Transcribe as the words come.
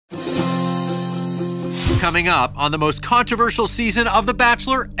Coming up on the most controversial season of The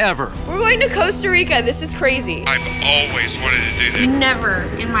Bachelor ever. We're going to Costa Rica. This is crazy. I've always wanted to do this. Never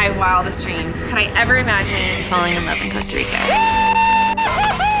in my wildest dreams could I ever imagine falling in love in Costa Rica.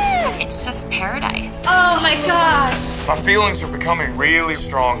 It's just paradise. Oh my gosh. My feelings are becoming really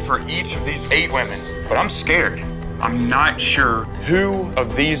strong for each of these 8 women, but I'm scared. I'm not sure who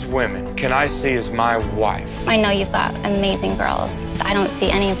of these women can I see as my wife. I know you've got amazing girls. I don't see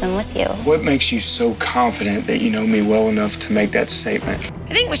any of them with you. What makes you so confident that you know me well enough to make that statement?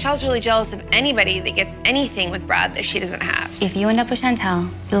 I think Michelle's really jealous of anybody that gets anything with Brad that she doesn't have. If you end up with Chantel,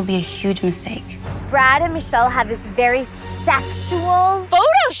 it'll be a huge mistake. Brad and Michelle have this very sexual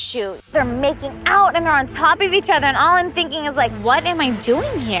photo shoot. They're making out and they're on top of each other, and all I'm thinking is like, what am I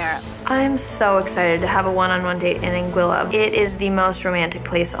doing here? I'm so excited to have a one-on-one date in Anguilla. It is the most romantic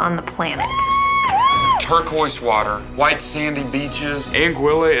place on the planet. Turquoise water, white sandy beaches.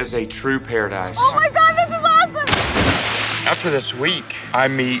 Anguilla is a true paradise. Oh my God, this is awesome! After this week, I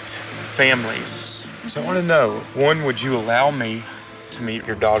meet families. So I want to know, one, would you allow me to meet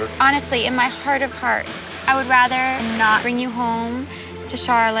your daughter? Honestly, in my heart of hearts, I would rather not bring you home to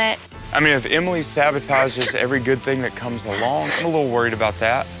Charlotte. I mean, if Emily sabotages every good thing that comes along, I'm a little worried about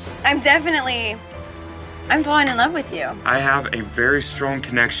that. I'm falling in love with you. I have a very strong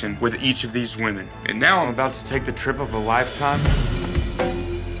connection with each of these women. And now I'm about to take the trip of a lifetime.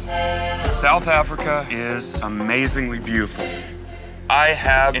 South Africa is amazingly beautiful. I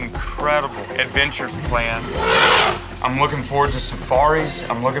have incredible adventures planned. I'm looking forward to safaris.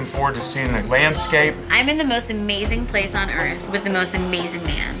 I'm looking forward to seeing the landscape. I'm in the most amazing place on earth with the most amazing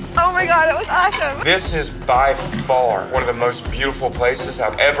man. Oh my God, that was awesome. This is by far one of the most beautiful places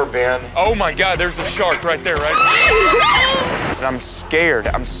I've ever been. Oh my God, there's a shark right there, right? And I'm scared.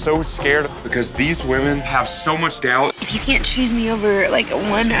 I'm so scared because these women have so much doubt. If you can't choose me over like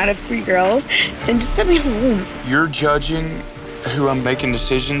 1 out of 3 girls, then just send me home. You're judging who I'm making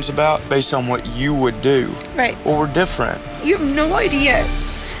decisions about based on what you would do. Right. Well, we're different. You have no idea.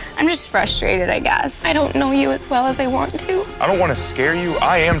 I'm just frustrated, I guess. I don't know you as well as I want to. I don't want to scare you.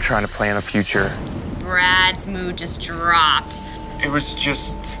 I am trying to plan a future. Brad's mood just dropped. It was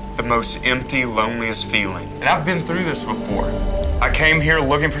just the most empty, loneliest feeling. And I've been through this before. I came here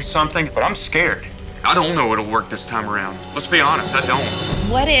looking for something, but I'm scared. I don't know it'll work this time around. Let's be honest, I don't.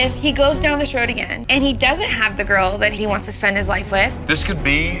 What if he goes down this road again and he doesn't have the girl that he wants to spend his life with? This could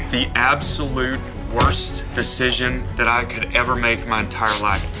be the absolute worst decision that I could ever make in my entire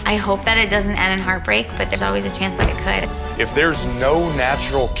life. I hope that it doesn't end in heartbreak, but there's always a chance that it could. If there's no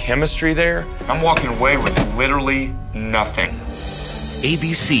natural chemistry there, I'm walking away with literally nothing.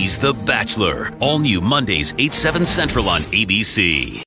 ABC's The Bachelor. All new Mondays, 8/7 Central on ABC.